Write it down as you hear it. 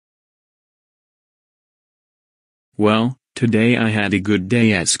Well, today I had a good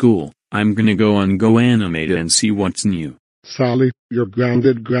day at school. I'm gonna go on Go Animated and see what's new. Salli, you're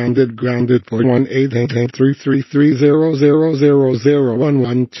grounded for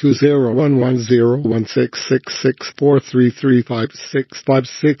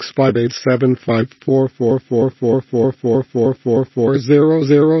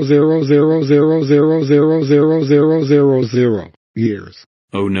years.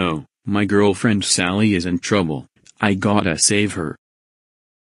 Oh no, my girlfriend Sally is in trouble. I gotta save her.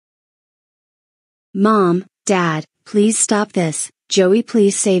 Mom, Dad, please stop this. Joey,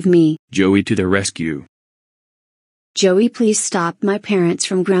 please save me. Joey to the rescue. Joey, please stop my parents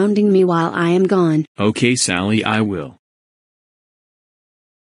from grounding me while I am gone. Okay, Sally, I will.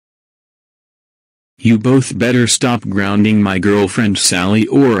 You both better stop grounding my girlfriend Sally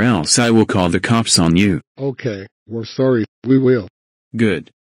or else I will call the cops on you. Okay, we're sorry, we will. Good.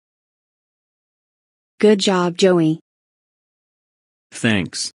 Good job, Joey.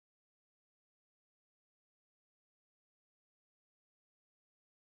 Thanks.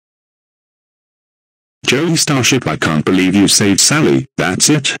 Joey Starship, I can't believe you saved Sally. That's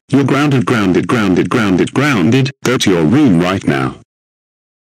it. You're grounded. Go to your room right now.